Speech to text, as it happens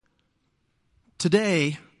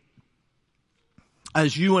Today,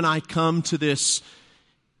 as you and I come to this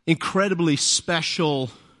incredibly special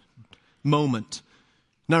moment.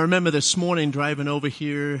 Now, I remember this morning driving over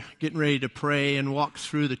here, getting ready to pray and walk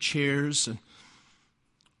through the chairs. And it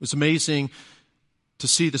was amazing to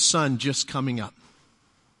see the sun just coming up.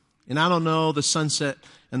 And I don't know, the sunset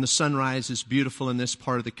and the sunrise is beautiful in this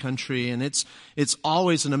part of the country. And it's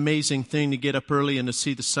always an amazing thing to get up early and to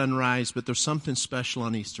see the sunrise. But there's something special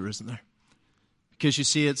on Easter, isn't there? Because you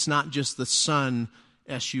see, it's not just the sun,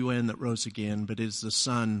 S-U-N, that rose again, but it's the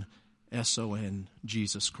Son, S-O-N,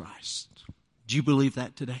 Jesus Christ. Do you believe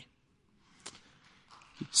that today?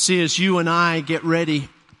 See, as you and I get ready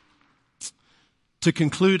to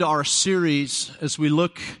conclude our series, as we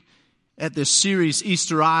look at this series,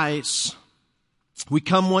 Easter Eyes, we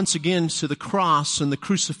come once again to the cross and the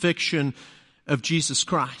crucifixion of Jesus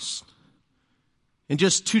Christ. And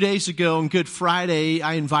just 2 days ago on Good Friday,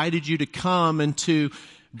 I invited you to come and to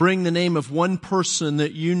bring the name of one person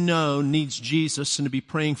that you know needs Jesus and to be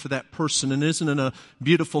praying for that person. And isn't it a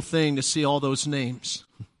beautiful thing to see all those names?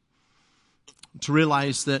 To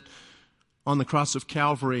realize that on the cross of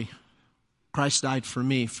Calvary, Christ died for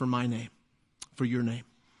me, for my name, for your name.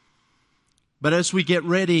 But as we get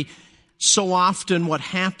ready, so often what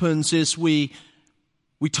happens is we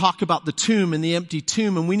talk about the tomb and the empty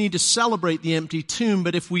tomb, and we need to celebrate the empty tomb.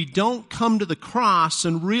 But if we don't come to the cross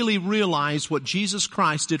and really realize what Jesus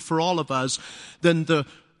Christ did for all of us, then the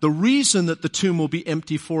reason that the tomb will be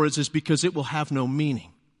empty for us is because it will have no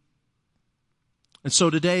meaning. And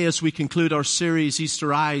so today, as we conclude our series,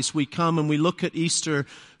 Easter Eyes, we come and we look at Easter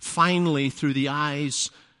finally through the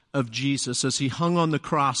eyes of Jesus. As he hung on the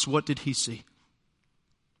cross, what did he see?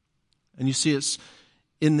 And you see, it's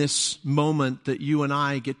in this moment that you and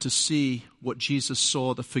I get to see what Jesus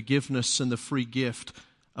saw, the forgiveness and the free gift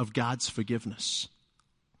of God's forgiveness.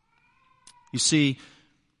 You see,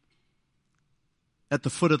 at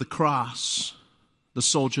the foot of the cross, the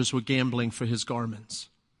soldiers were gambling for his garments.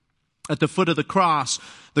 At the foot of the cross,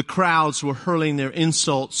 the crowds were hurling their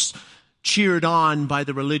insults, cheered on by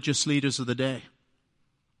the religious leaders of the day.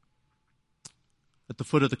 At the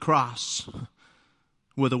foot of the cross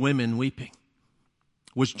were the women weeping.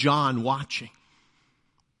 Was John watching?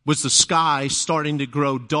 Was the sky starting to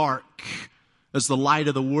grow dark as the light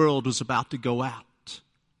of the world was about to go out?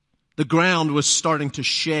 The ground was starting to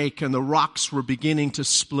shake and the rocks were beginning to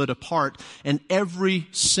split apart. And every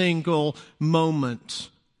single moment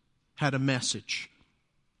had a message.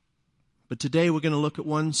 But today we're going to look at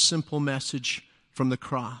one simple message from the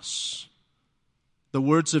cross. The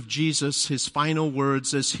words of Jesus, his final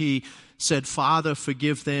words as he said, "Father,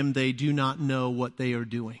 forgive them, they do not know what they are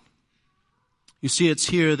doing." You see, it's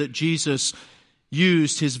here that Jesus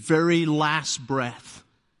used his very last breath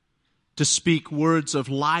to speak words of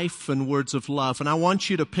life and words of love. And I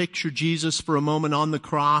want you to picture Jesus for a moment on the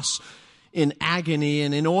cross in agony,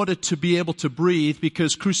 and in order to be able to breathe,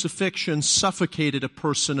 because crucifixion suffocated a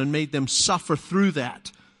person and made them suffer through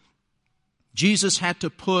that, Jesus had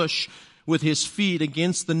to push with his feet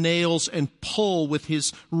against the nails and pull with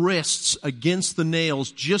his wrists against the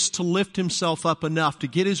nails just to lift himself up enough to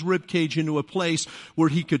get his ribcage into a place where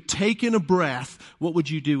he could take in a breath. What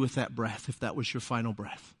would you do with that breath if that was your final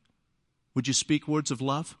breath? Would you speak words of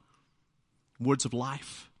love? Words of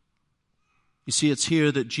life? You see, it's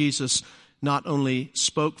here that Jesus not only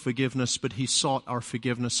spoke forgiveness, but he sought our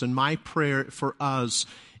forgiveness. And my prayer for us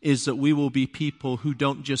is that we will be people who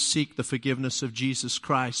don't just seek the forgiveness of Jesus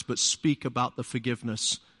Christ, but speak about the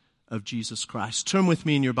forgiveness of Jesus Christ. Turn with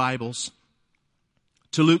me in your Bibles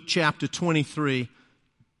to Luke chapter 23,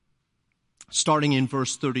 starting in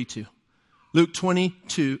verse 32. Luke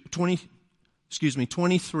 23,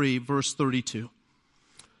 verse 32.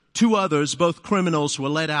 Two others, both criminals, were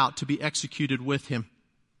led out to be executed with him.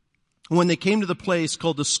 When they came to the place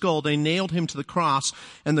called the Skull, they nailed him to the cross,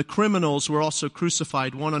 and the criminals were also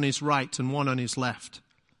crucified, one on his right and one on his left.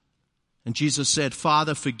 And Jesus said,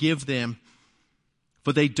 "Father, forgive them,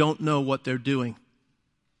 for they don't know what they're doing."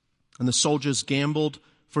 And the soldiers gambled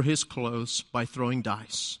for his clothes by throwing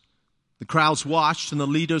dice. The crowds watched, and the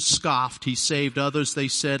leaders scoffed. He saved others, they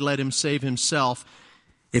said, let him save himself,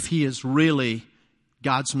 if he is really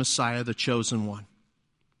God's Messiah, the chosen one.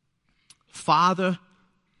 Father,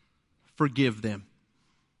 forgive them.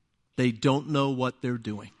 They don't know what they're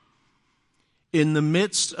doing. In the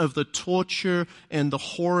midst of the torture and the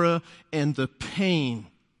horror and the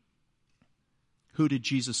pain, who did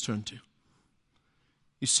Jesus turn to?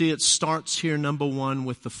 You see, it starts here, number one,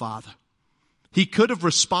 with the Father. He could have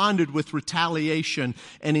responded with retaliation,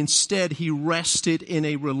 and instead he rested in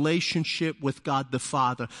a relationship with God the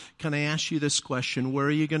Father. Can I ask you this question? Where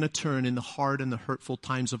are you going to turn in the hard and the hurtful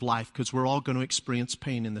times of life? Because we're all going to experience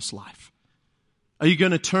pain in this life. Are you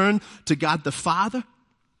going to turn to God the Father?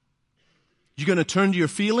 You're going to turn to your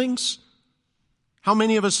feelings? How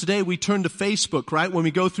many of us today, we turn to Facebook, right, when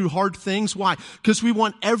we go through hard things? Why? Because we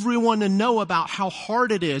want everyone to know about how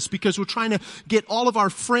hard it is, because we're trying to get all of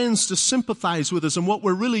our friends to sympathize with us. And what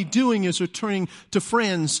we're really doing is we're turning to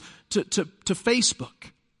friends, to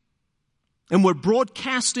Facebook. And we're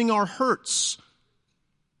broadcasting our hurts.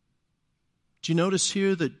 Do you notice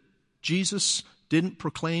here that Jesus didn't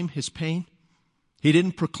proclaim his pain? He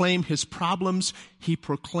didn't proclaim his problems. He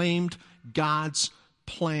proclaimed God's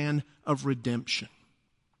plan of redemption.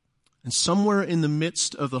 And somewhere in the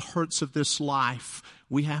midst of the hurts of this life,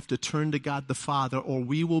 we have to turn to God the Father, or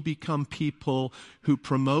we will become people who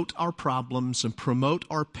promote our problems and promote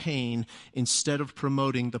our pain instead of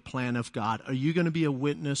promoting the plan of God. Are you going to be a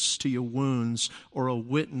witness to your wounds, or a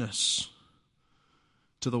witness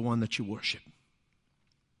to the one that you worship?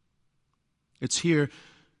 It's here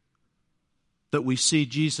that we see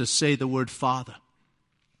Jesus say the word Father.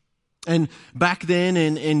 And back then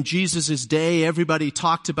in Jesus' day, everybody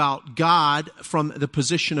talked about God from the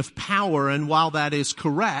position of power. And while that is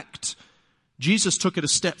correct, Jesus took it a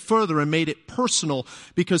step further and made it personal,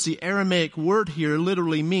 because the Aramaic word here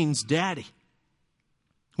literally means daddy.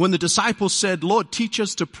 When the disciples said, Lord, teach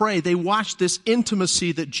us to pray, they watched this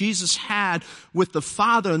intimacy that Jesus had with the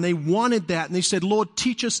Father, and they wanted that. And they said, Lord,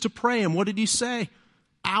 teach us to pray. And what did he say?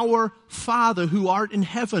 Our Father who art in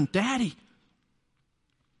heaven, Daddy.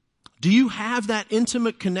 Do you have that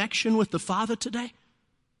intimate connection with the Father today?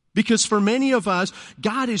 Because for many of us,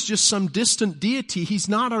 God is just some distant deity. He's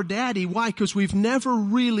not our daddy. Why? Because we've never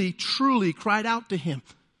really, truly cried out to him.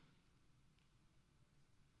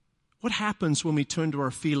 What happens when we turn to our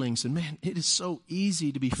feelings? And man, it is so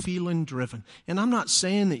easy to be feeling driven. And I'm not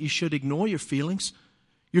saying that you should ignore your feelings.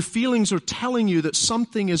 Your feelings are telling you that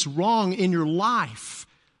something is wrong in your life.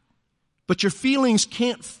 But your feelings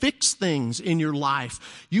can't fix things in your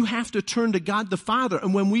life. You have to turn to God the Father.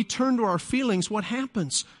 And when we turn to our feelings, what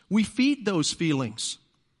happens? We feed those feelings.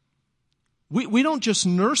 We don't just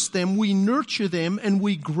nurse them, we nurture them and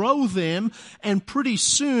we grow them. And pretty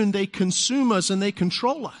soon they consume us and they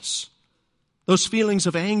control us. Those feelings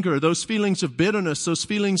of anger, those feelings of bitterness, those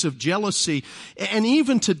feelings of jealousy. And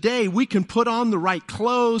even today, we can put on the right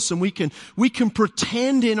clothes and we can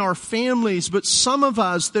pretend in our families. But some of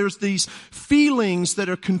us, there's these feelings that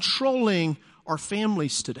are controlling our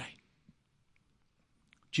families today.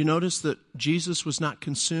 Do you notice that Jesus was not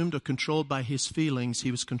consumed or controlled by his feelings?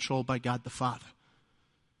 He was controlled by God the Father.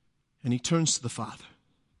 And he turns to the Father.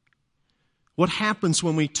 What happens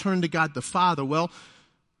when we turn to God the Father? Well,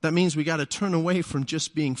 that means we got to turn away from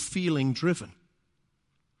just being feeling driven.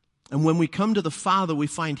 And when we come to the Father, we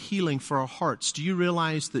find healing for our hearts. Do you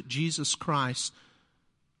realize that Jesus Christ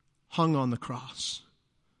hung on the cross?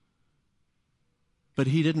 But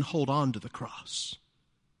he didn't hold on to the cross.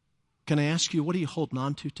 Can I ask you, what are you holding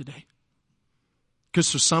on to today? Because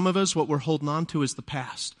for some of us, what we're holding on to is the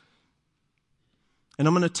past. And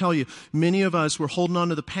I'm going to tell you, many of us, we're holding on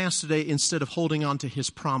to the past today instead of holding on to his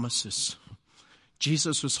promises.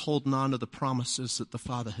 Jesus was holding on to the promises that the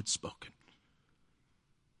Father had spoken.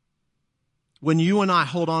 When you and I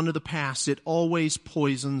hold on to the past, it always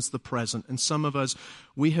poisons the present. And some of us,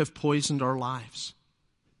 we have poisoned our lives.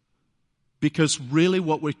 Because really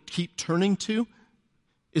what we keep turning to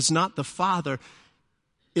is not the Father,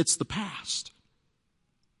 it's the past.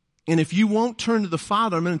 And if you won't turn to the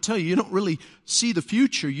Father, I'm going to tell you, you don't really see the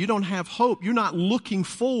future. You don't have hope. You're not looking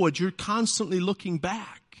forward. You're constantly looking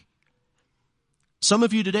back. Some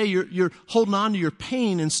of you today, you're holding on to your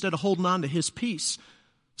pain instead of holding on to his peace.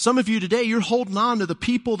 Some of you today, you're holding on to the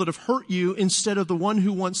people that have hurt you instead of the one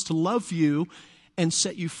who wants to love you and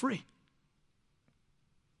set you free.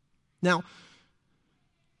 Now,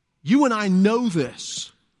 you and I know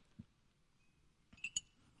this.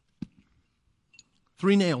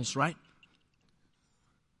 3 nails, right?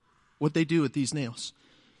 What'd they do with these nails?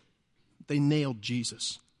 They nailed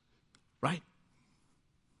Jesus, right?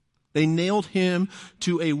 They nailed him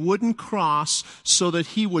to a wooden cross so that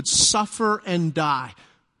he would suffer and die.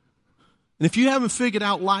 And if you haven't figured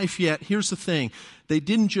out life yet, here's the thing. They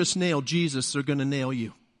didn't just nail Jesus, they're going to nail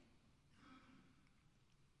you.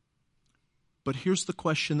 But here's the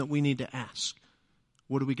question that we need to ask.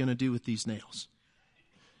 What are we going to do with these nails?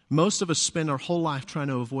 Most of us spend our whole life trying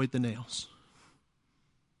to avoid the nails.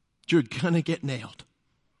 You're going to get nailed.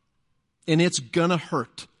 And it's going to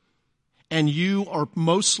hurt. and you are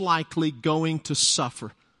most likely going to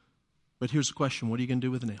suffer. But here's the question, what are you going to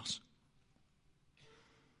do with the nails?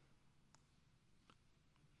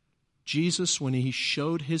 Jesus, when he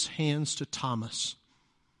showed his hands to Thomas,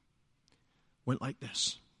 went like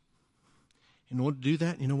this. In order to do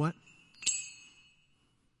that, you know what?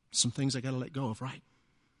 Some things I got to let go of, right?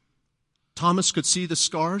 Thomas could see the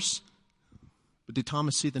scars, but did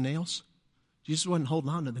Thomas see the nails? Jesus wasn't holding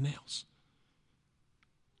on to the nails.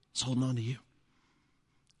 He's holding on to you.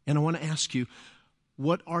 And I want to ask you,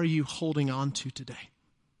 what are you holding on to today?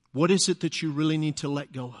 What is it that you really need to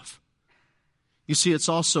let go of? You see, it's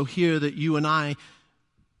also here that you and I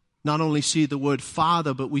not only see the word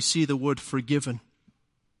Father, but we see the word forgiven.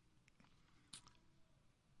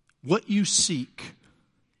 What you seek,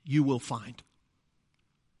 you will find.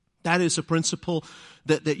 That is a principle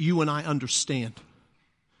that you and I understand.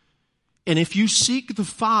 And if you seek the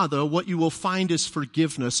Father, what you will find is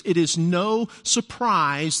forgiveness. It is no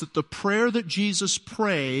surprise that the prayer that Jesus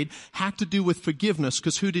prayed had to do with forgiveness,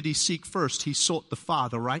 because who did he seek first? He sought the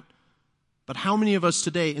Father, right? But how many of us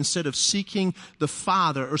today, instead of seeking the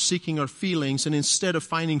Father or seeking our feelings, and instead of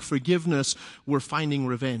finding forgiveness, we're finding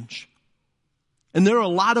revenge? And there are a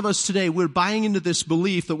lot of us today, we're buying into this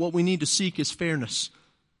belief that what we need to seek is fairness.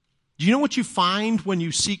 Do you know what you find when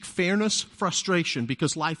you seek fairness? Frustration,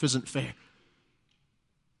 because life isn't fair.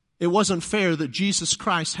 It wasn't fair that Jesus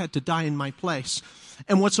Christ had to die in my place.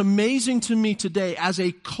 And what's amazing to me today as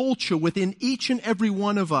a culture within each and every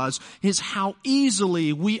one of us is how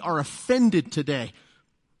easily we are offended today.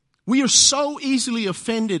 We are so easily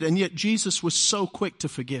offended, and yet Jesus was so quick to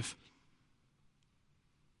forgive.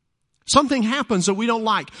 Something happens that we don't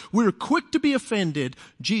like. We're quick to be offended.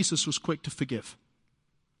 Jesus was quick to forgive.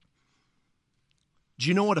 Do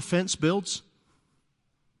you know what offense builds?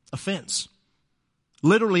 A fence.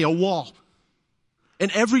 Literally a wall.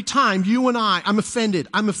 And every time you and I'm offended,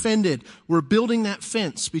 we're building that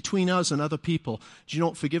fence between us and other people. Do you know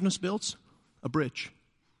what forgiveness builds? A bridge.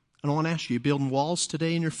 And I want to ask you, are you building walls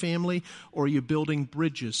today in your family, or are you building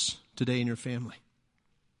bridges today in your family?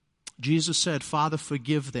 Jesus said, Father,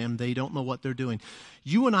 forgive them. They don't know what they're doing.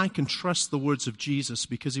 You and I can trust the words of Jesus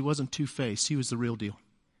because he wasn't two-faced. He was the real deal.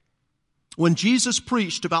 When Jesus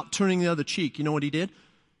preached about turning the other cheek, you know what he did?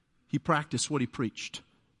 He practiced what he preached.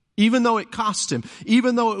 Even though it cost him,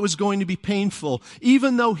 even though it was going to be painful,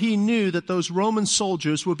 even though he knew that those Roman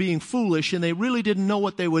soldiers were being foolish and they really didn't know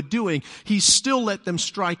what they were doing, he still let them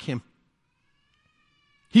strike him.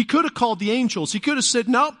 He could have called the angels. He could have said,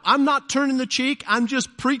 no, I'm not turning the cheek. I'm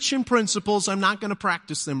just preaching principles. I'm not going to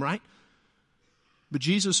practice them, right? But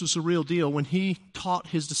Jesus was the real deal. When he taught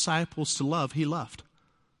his disciples to love, he loved.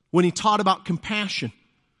 When he taught about compassion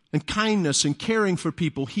and kindness and caring for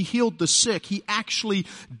people, he healed the sick. He actually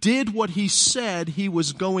did what he said he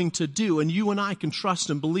was going to do. And you and I can trust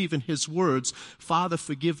and believe in his words. Father,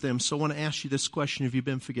 forgive them. So I want to ask you this question. Have you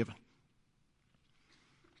been forgiven?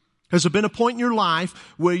 Has there been a point in your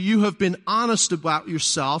life where you have been honest about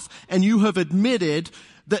yourself and you have admitted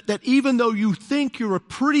that even though you think you're a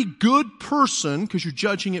pretty good person, because you're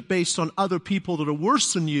judging it based on other people that are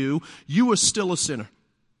worse than you are still a sinner?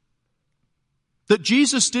 That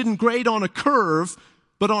Jesus didn't grade on a curve,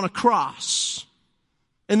 but on a cross.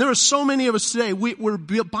 And there are so many of us today, we're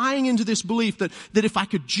buying into this belief that if I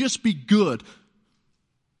could just be good.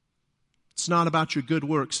 It's not about your good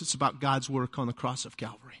works, it's about God's work on the cross of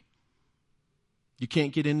Calvary. You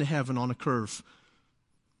can't get into heaven on a curve.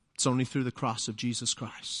 It's only through the cross of Jesus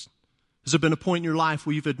Christ. Has there been a point in your life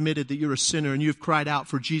where you've admitted that you're a sinner and you've cried out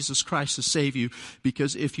for Jesus Christ to save you?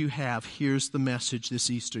 Because if you have, here's the message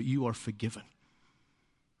this Easter. You are forgiven.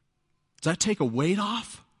 Does that take a weight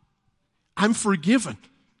off? I'm forgiven.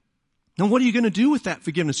 Now, what are you going to do with that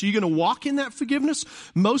forgiveness? Are you going to walk in that forgiveness?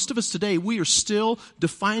 Most of us today, we are still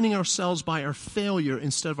defining ourselves by our failure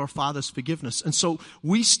instead of our Father's forgiveness. And so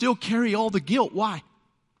we still carry all the guilt. Why?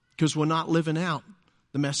 Because we're not living out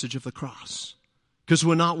the message of the cross. Because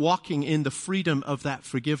we're not walking in the freedom of that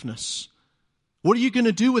forgiveness. What are you going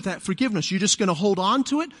to do with that forgiveness? You're just going to hold on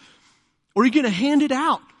to it? Or are you going to hand it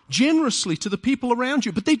out generously to the people around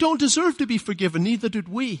you? But they don't deserve to be forgiven. Neither did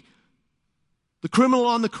we. The criminal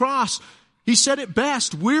on the cross, he said it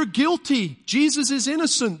best. We're guilty. Jesus is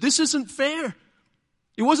innocent. This isn't fair.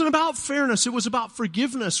 It wasn't about fairness. It was about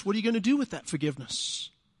forgiveness. What are you going to do with that forgiveness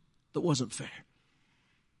that wasn't fair?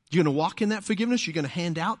 You're going to walk in that forgiveness? You're going to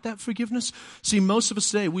hand out that forgiveness? See, most of us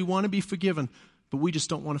today, we want to be forgiven, but we just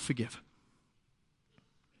don't want to forgive.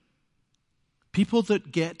 People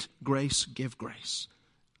that get grace give grace.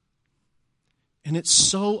 And it's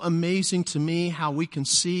so amazing to me how we can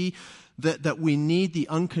see that we need the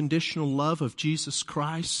unconditional love of Jesus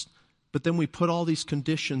Christ, But then we put all these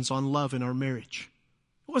conditions on love in our marriage.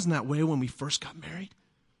 It wasn't that way when we first got married.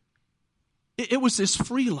 It was this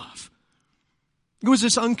free love. It was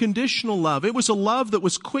this unconditional love. It was a love that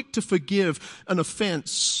was quick to forgive an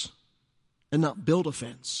offense and not build a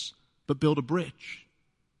fence, but build a bridge.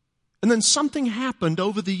 And then something happened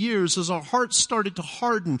over the years as our hearts started to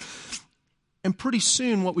harden. And pretty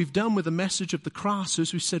soon what we've done with the message of the cross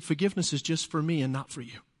is we said forgiveness is just for me and not for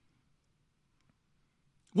you.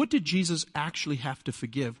 What did Jesus actually have to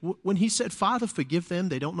forgive? When he said, Father, forgive them,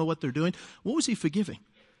 they don't know what they're doing, what was he forgiving?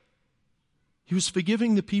 He was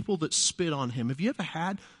forgiving the people that spit on him. Have you ever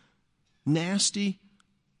had nasty,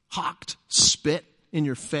 hawked spit in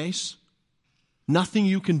your face? Nothing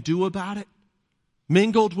you can do about it?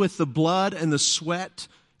 Mingled with the blood and the sweat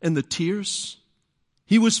and the tears?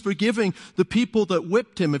 He was forgiving the people that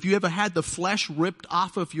whipped him. Have you ever had the flesh ripped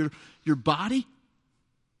off of your body?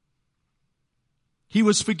 He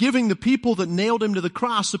was forgiving the people that nailed him to the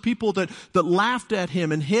cross, the people that laughed at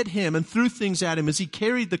him and hit him and threw things at him as he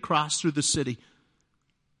carried the cross through the city.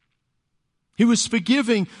 He was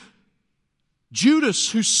forgiving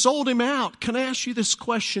Judas who sold him out. Can I ask you this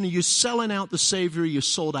question? Are you selling out the Savior or are you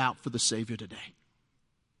sold out for the Savior today?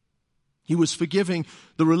 He was forgiving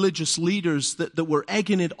the religious leaders that were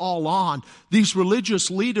egging it all on. These religious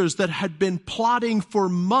leaders that had been plotting for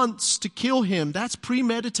months to kill him. That's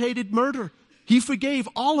premeditated murder. He forgave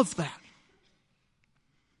all of that.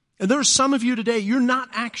 And there are some of you today, you're not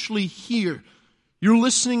actually here. You're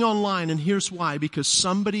listening online, and here's why. Because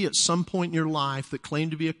somebody at some point in your life that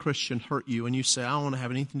claimed to be a Christian hurt you, and you say, I don't want to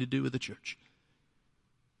have anything to do with the church.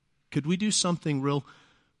 Could we do something real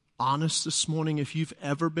honest this morning? If you've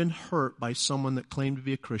ever been hurt by someone that claimed to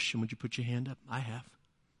be a Christian, would you put your hand up? I have.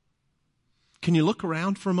 Can you look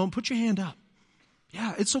around for a moment? Put your hand up.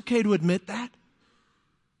 Yeah, it's okay to admit that.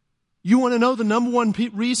 You want to know the number one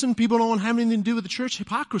reason people don't want to have anything to do with the church?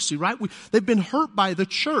 Hypocrisy, right? They've been hurt by the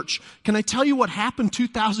church. Can I tell you what happened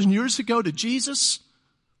 2,000 years ago to Jesus?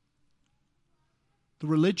 The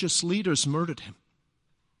religious leaders murdered him.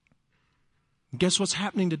 And guess what's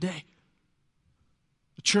happening today?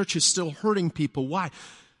 The church is still hurting people. Why?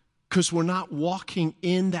 Because we're not walking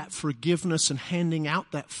in that forgiveness and handing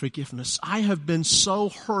out that forgiveness. I have been so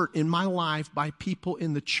hurt in my life by people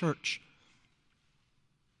in the church.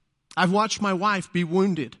 I've watched my wife be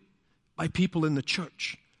wounded by people in the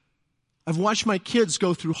church. I've watched my kids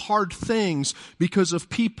go through hard things because of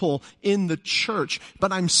people in the church.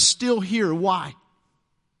 But I'm still here. Why?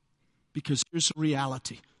 Because here's the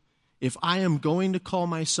reality. If I am going to call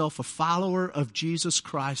myself a follower of Jesus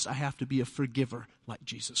Christ, I have to be a forgiver like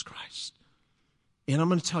Jesus Christ. And I'm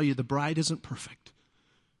going to tell you, the bride isn't perfect.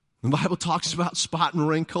 The Bible talks about spot and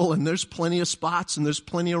wrinkle, and there's plenty of spots, and there's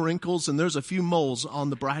plenty of wrinkles, and there's a few moles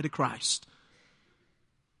on the bride of Christ.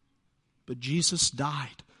 But Jesus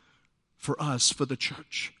died for us, for the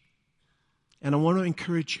church. And I want to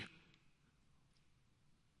encourage you.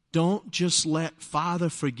 Don't just let Father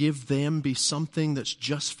forgive them be something that's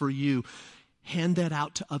just for you. Hand that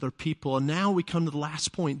out to other people. And now we come to the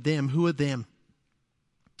last point, them. Who are them?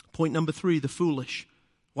 Point number 3, the foolish.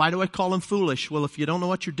 Why do I call them foolish? Well, if you don't know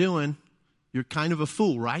what you're doing, you're kind of a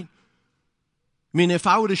fool, right? I mean, if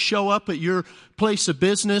I were to show up at your place of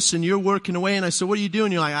business and you're working away and I said, what are you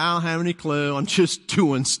doing? You're like, I don't have any clue. I'm just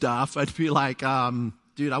doing stuff. I'd be like,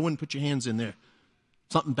 dude, I wouldn't put your hands in there.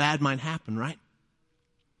 Something bad might happen, right?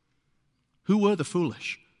 Who were the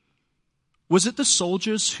foolish? Was it the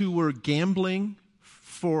soldiers who were gambling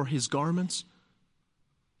for his garments?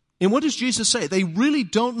 And what does Jesus say? They really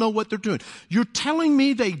don't know what they're doing. You're telling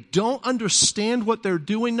me they don't understand what they're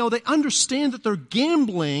doing? No, they understand that they're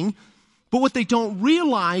gambling, but what they don't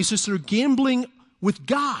realize is they're gambling with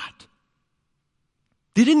God.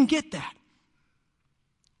 They didn't get that.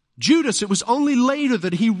 Judas, it was only later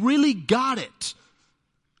that he really got it.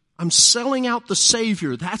 I'm selling out the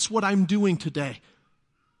Savior. That's what I'm doing today.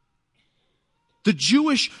 The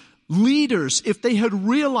Jewish leaders, if they had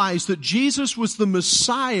realized that Jesus was the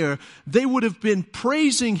Messiah, they would have been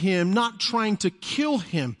praising him, not trying to kill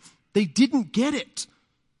him. They didn't get it.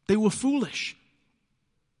 They were foolish.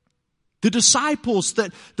 The disciples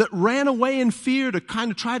that ran away in fear to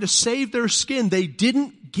kind of try to save their skin, they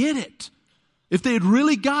didn't get it. If they had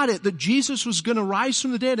really got it, that Jesus was going to rise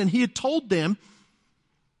from the dead and he had told them,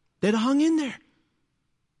 they'd hung in there.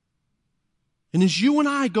 And as you and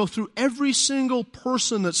I go through every single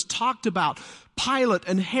person that's talked about, Pilate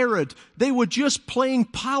and Herod, they were just playing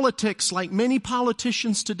politics like many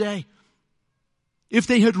politicians today. if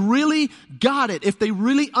they had really got it, if they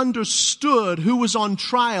really understood who was on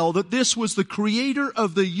trial, that this was the creator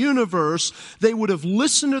of the universe, they would have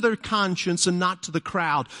listened to their conscience and not to the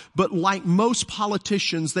crowd. But like most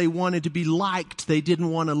politicians, they wanted to be liked. They didn't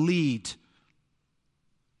want to lead.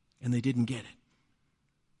 And they didn't get it.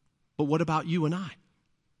 But what about you and I?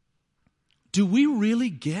 Do we really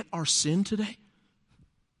get our sin today?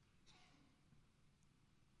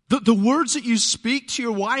 The words that you speak to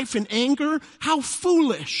your wife in anger, how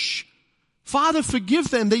foolish. Father, forgive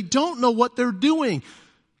them. They don't know what they're doing.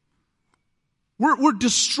 We're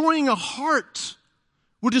destroying a heart.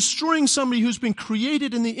 We're destroying somebody who's been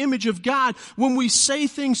created in the image of God. When we say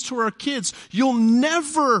things to our kids, you'll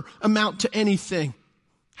never amount to anything.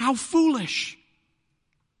 How foolish.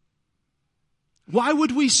 Why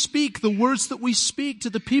would we speak the words that we speak to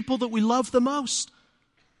the people that we love the most?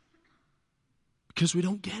 Because we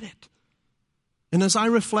don't get it. And as I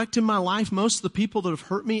reflect in my life, most of the people that have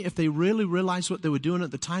hurt me, if they really realized what they were doing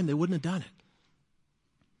at the time, they wouldn't have done it.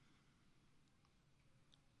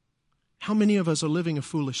 How many of us are living a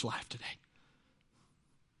foolish life today?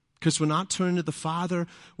 Because we're not turning to the Father,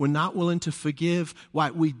 we're not willing to forgive.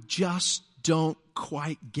 Why? We just don't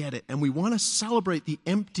quite get it. And we want to celebrate the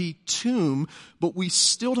empty tomb, but we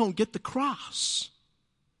still don't get the cross.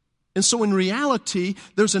 And so in reality,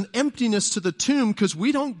 there's an emptiness to the tomb because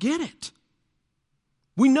we don't get it.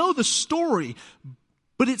 We know the story,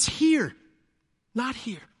 but it's here, not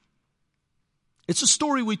here. It's a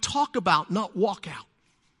story we talk about, not walk out.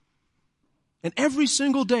 And every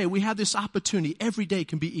single day we have this opportunity. Every day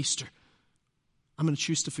can be Easter. I'm going to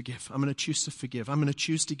choose to forgive. I'm going to choose to forgive. I'm going to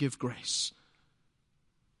choose to give grace.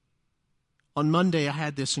 On Monday, I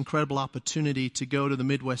had this incredible opportunity to go to the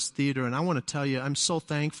Midwest Theater, and I want to tell you, I'm so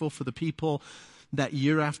thankful for the people that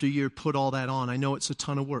year after year put all that on. I know it's a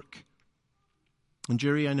ton of work. And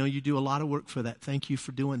Jerry, I know you do a lot of work for that. Thank you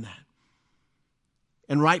for doing that.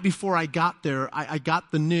 And right before I got there, I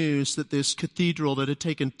got the news that this cathedral that had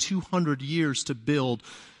taken 200 years to build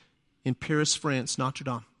in Paris, France, Notre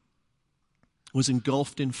Dame, was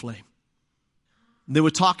engulfed in flame. They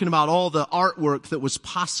were talking about all the artwork that was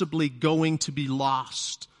possibly going to be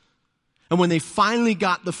lost. And when they finally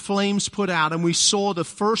got the flames put out and we saw the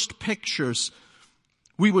first pictures,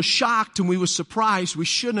 we were shocked and we were surprised. We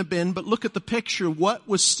shouldn't have been, but look at the picture. What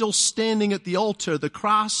was still standing at the altar? The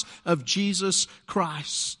cross of Jesus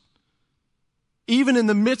Christ. Even in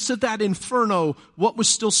the midst of that inferno, what was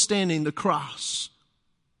still standing? The cross.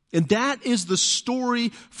 And that is the story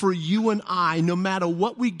for you and I. No matter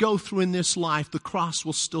what we go through in this life, the cross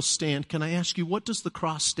will still stand. Can I ask you, what does the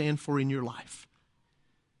cross stand for in your life?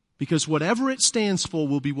 Because whatever it stands for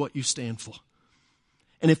will be what you stand for.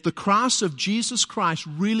 And if the cross of Jesus Christ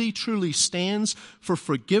really, truly stands for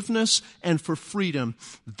forgiveness and for freedom,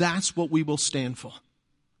 that's what we will stand for.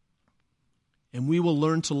 And we will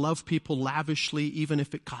learn to love people lavishly, even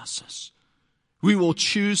if it costs us. We will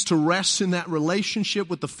choose to rest in that relationship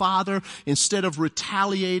with the Father instead of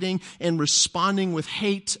retaliating and responding with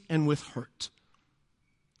hate and with hurt.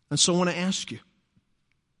 And so I want to ask you,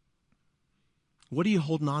 what are you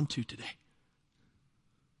holding on to today?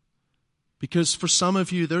 Because for some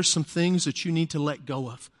of you, there's some things that you need to let go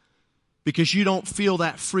of. Because you don't feel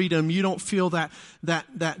that freedom, you don't feel that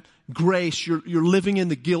grace, you're living in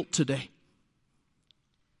the guilt today.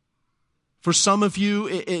 For some of you,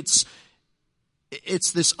 it's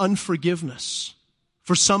this unforgiveness.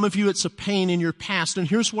 For some of you, it's a pain in your past. And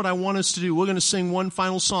here's what I want us to do. We're going to sing one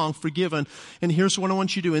final song, Forgiven. And here's what I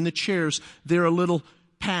want you to do. In the chairs, there are little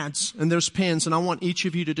pads and there's pens. And I want each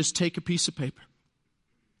of you to just take a piece of paper.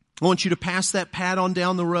 I want you to pass that pad on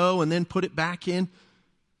down the row and then put it back in.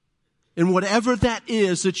 And whatever that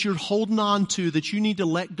is that you're holding on to, that you need to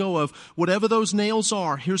let go of, whatever those nails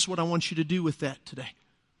are, here's what I want you to do with that today.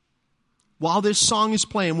 While this song is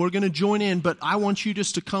playing, we're going to join in, but I want you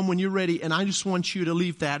just to come when you're ready, and I just want you to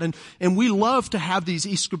leave that. And we love to have these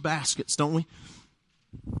Easter baskets, don't we?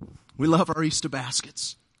 We love our Easter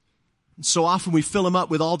baskets. And so often we fill them up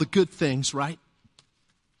with all the good things, right?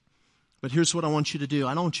 But here's what I want you to do.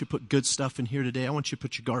 I don't want you to put good stuff in here today. I want you to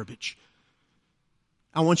put your garbage.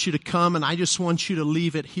 I want you to come, and I just want you to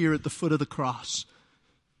leave it here at the foot of the cross.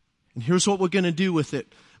 And here's what we're going to do with it.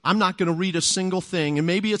 I'm not going to read a single thing. And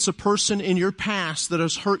maybe it's a person in your past that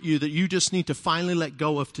has hurt you that you just need to finally let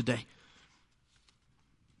go of today.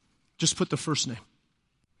 Just put the first name.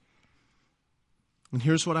 And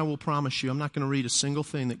here's what I will promise you. I'm not going to read a single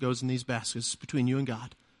thing that goes in these baskets. It's between you and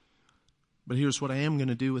God. But here's what I am going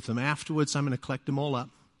to do with them. Afterwards, I'm going to collect them all up.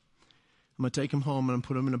 I'm going to take them home and I'm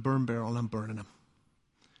put them in a burn barrel and I'm burning them.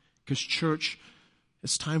 Because church,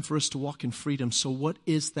 it's time for us to walk in freedom. So what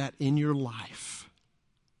is that in your life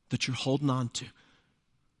that you're holding on to.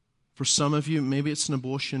 For some of you, maybe it's an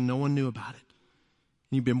abortion, no one knew about it.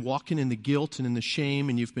 And you've been walking in the guilt and in the shame,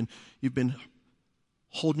 and you've been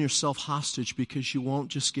holding yourself hostage because you won't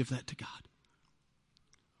just give that to God.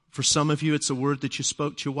 For some of you, it's a word that you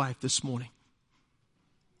spoke to your wife this morning.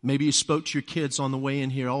 Maybe you spoke to your kids on the way in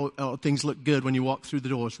here. Oh, things look good when you walk through the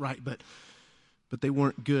doors, right? But they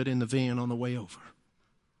weren't good in the van on the way over.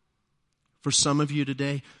 For some of you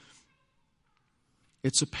today,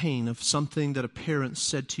 it's a pain of something that a parent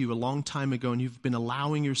said to you a long time ago, and you've been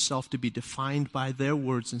allowing yourself to be defined by their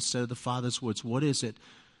words instead of the Father's words. What is it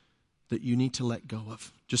that you need to let go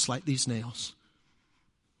of? Just like these nails.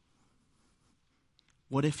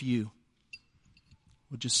 What if you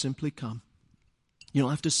would just simply come? You don't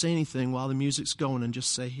have to say anything while the music's going, and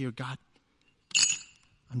just say, here, God,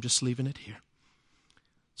 I'm just leaving it here.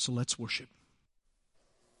 So let's worship.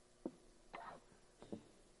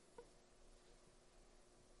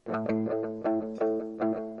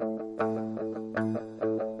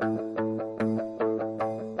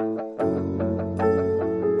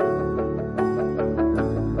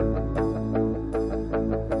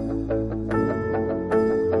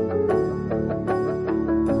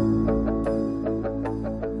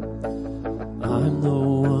 I'm the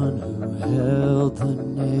one who held the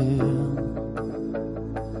nail.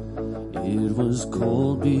 It was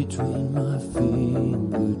cold between my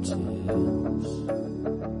fingertips.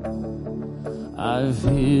 I've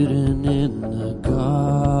hidden in the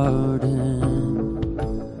garden.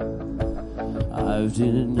 I've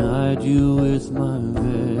denied you with my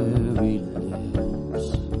very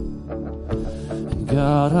lips. And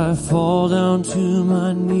God, I fall down to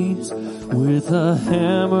my knees with a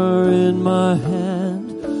hammer in my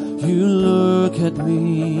hand. You look at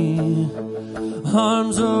me,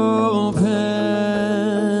 arms open,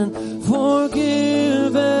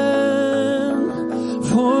 forgiven,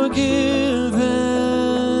 forgiven.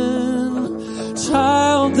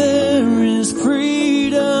 Child, there is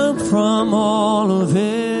freedom from all of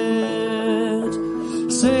it.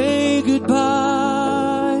 Say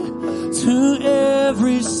goodbye to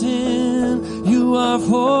every sin. You are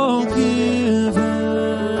forgiven.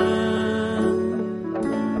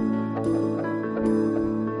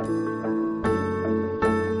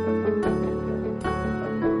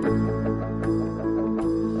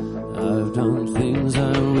 I've done things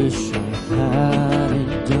I wish I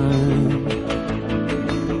hadn't done.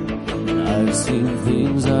 I've seen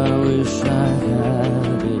things I wish I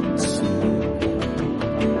hadn't seen.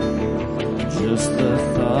 Just the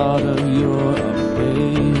thought of your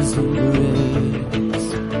amazing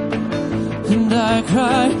grace, and I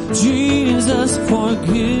cry, Jesus,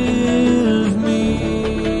 forgive me.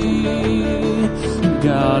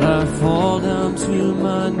 God, I fall down to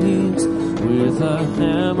my knees with a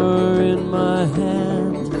hammer in my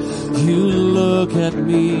hand. You look at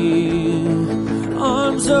me,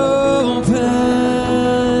 arms open,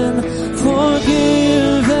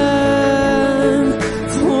 forgiven,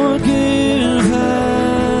 forgiven.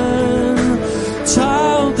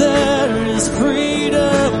 Child, there is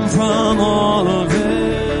freedom from all of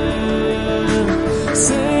it.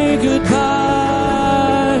 Say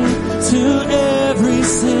goodbye to every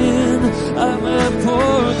sin. I am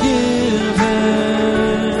forgiven.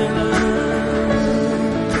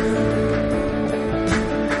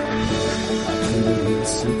 I could have been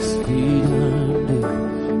 6 feet under.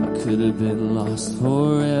 I could have been lost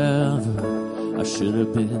forever. I should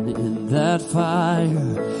have been in that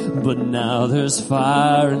fire, but now there's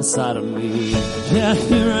fire inside of me. Yeah,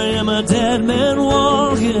 here I am, a dead man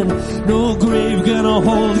walking. No grave gonna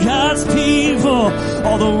hold God's people.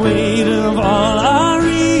 All the weight of all our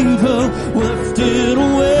evil lifted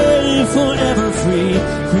away, forever free.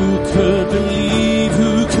 Who could believe?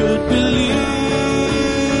 Who could believe?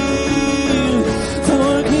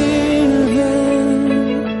 Forgiven,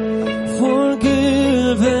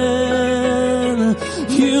 forgiven.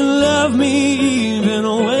 You love me even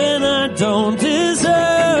when I don't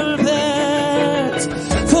deserve that.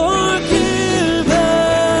 Forgiven,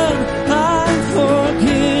 I'm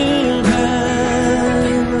forgiven.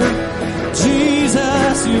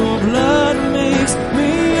 Jesus, your blood makes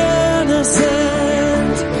me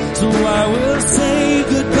innocent. So I will say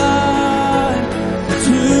goodbye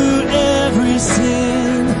to every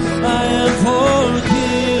sin. I am forgiven.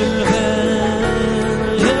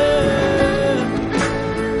 Yeah,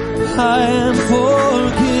 I am forgiven.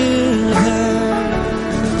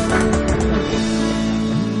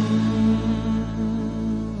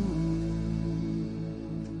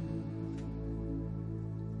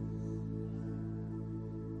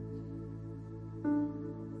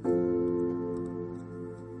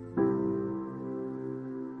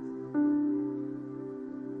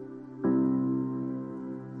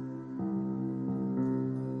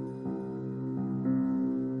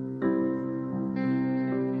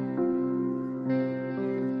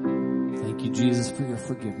 you, Jesus, for your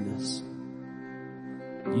forgiveness.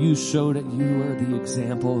 You showed it. You are the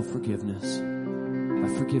example of forgiveness by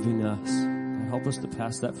forgiving us. And help us to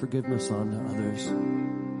pass that forgiveness on to others.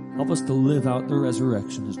 Help us to live out the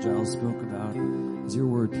resurrection as Giles spoke about, as your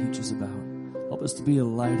word teaches about. Help us to be a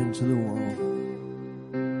light into the world.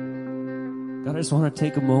 God, I just want to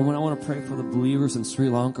take a moment. I want to pray for the believers in Sri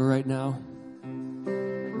Lanka right now.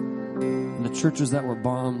 And the churches that were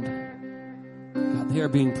bombed. God, they are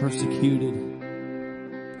being persecuted.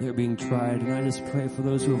 They are being tried. And I just pray for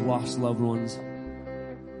those who have lost loved ones.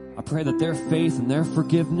 I pray that their faith and their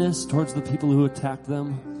forgiveness towards the people who attacked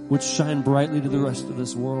them would shine brightly to the rest of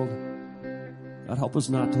this world. God, help us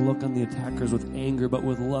not to look on the attackers with anger, but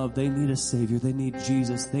with love. They need a Savior. They need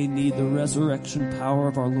Jesus. They need the resurrection power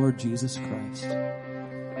of our Lord Jesus Christ.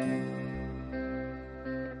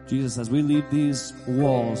 Jesus, as we leave these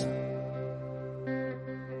walls,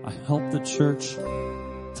 I help the church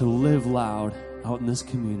to live loud out in this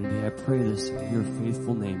community. I pray this in your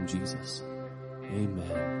faithful name, Jesus.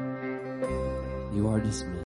 Amen. You are dismissed.